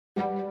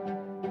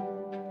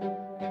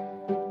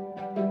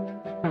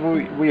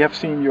we have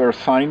seen your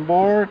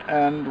signboard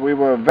and we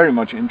were very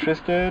much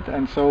interested,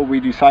 and so we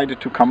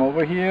decided to come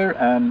over here,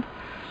 and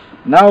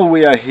now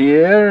we are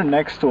here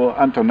next to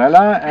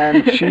Antonela,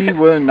 and she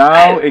will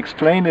now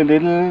explain a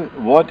little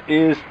what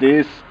is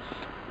this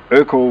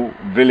Eco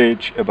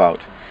village about.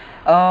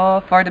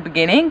 For the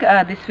beginning,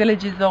 this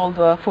village is old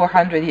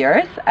 400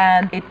 years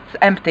and it's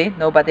empty.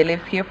 Nobody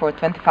lives here for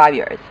 25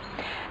 years.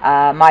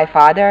 My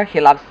father, he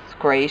loves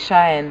Croatia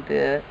and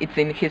it's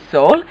in his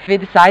soul. We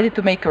decided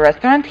to make a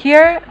restaurant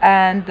here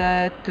and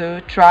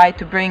to try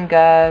to bring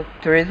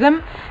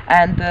tourism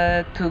and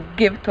to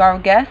give to our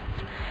guests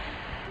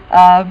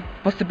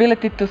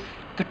possibility to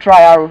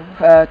try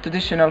our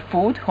traditional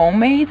food,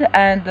 homemade,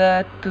 and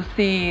to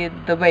see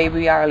the way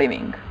we are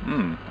living.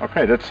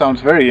 Okay, that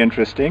sounds very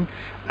interesting.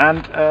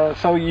 And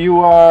so you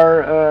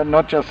are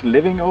not just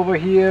living over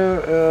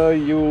here,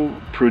 you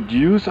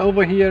produce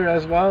over here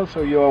as well,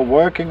 so you are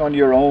working on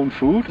your own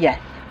food? Yes.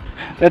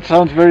 That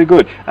sounds very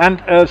good.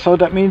 And so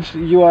that means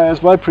you are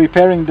as well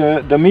preparing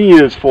the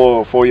meals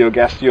for your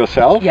guests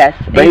yourself? Yes.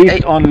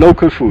 Based on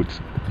local foods?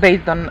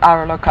 Based on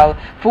our local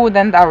food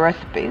and our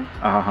recipes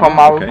from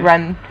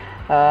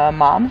our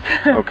moms.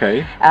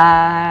 Okay.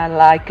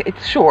 Like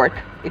it's short.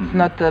 It's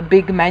not a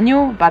big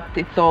menu, but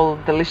it's all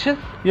delicious.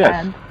 Yes.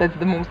 And that's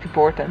the most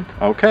important.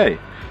 Okay.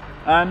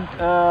 And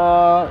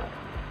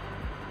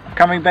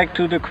coming back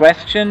to the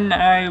question,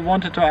 I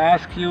wanted to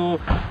ask you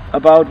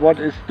about what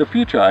is the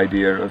future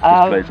idea of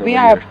this place over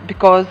here?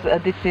 Because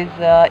this is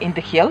in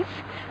the hills.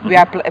 We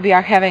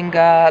are having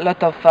a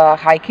lot of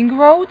hiking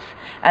roads,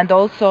 and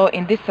also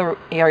in this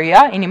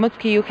area in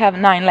Imotski you have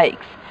 9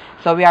 lakes.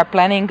 So we are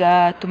planning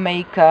to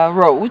make a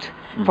road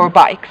for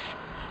bikes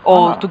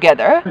all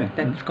together.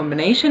 That's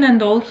combination,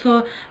 and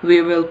also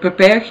we will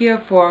prepare here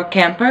for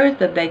campers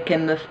that they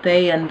can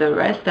stay and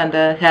rest and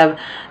have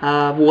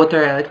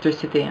water,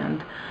 electricity,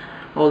 and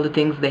all the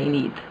things they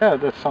need. Yeah,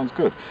 that sounds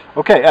good.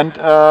 Okay, and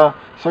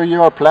so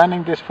you are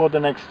planning this for the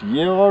next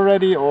year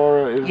already,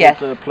 or is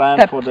it a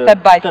plan for the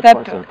step by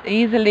step,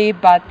 easily,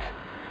 but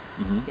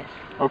yes.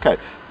 Okay.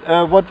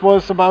 What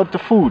was about the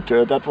food?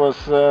 That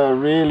was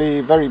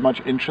really very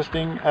much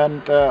interesting,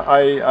 and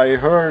I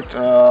heard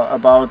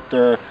about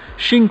the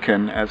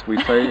Schinken, as we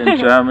say in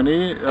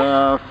Germany,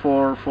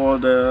 for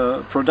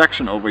the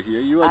production over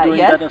here. You are doing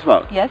that as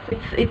well? Yes,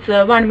 it's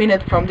 1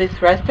 minute from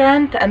this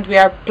restaurant, and we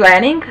are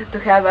planning to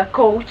have a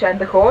coach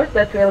and a horse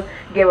that will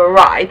give a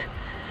ride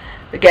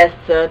the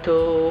guests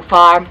to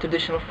farm,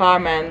 traditional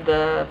farm, and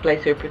the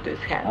place we produce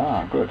ham.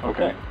 Ah, good.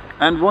 Okay.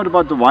 And what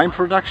about the wine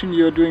production?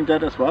 You're doing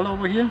that as well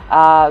over here?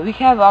 We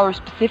have our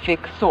specific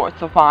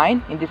sorts of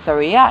wine in this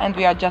area, and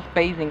we are just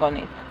basing on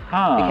it.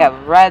 We have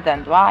red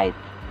and white.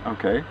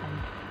 Okay.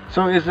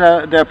 So is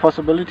there a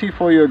possibility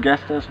for your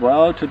guests as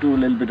well to do a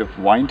little bit of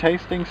wine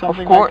tasting,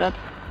 something like that?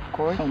 Of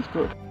course. Sounds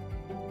good.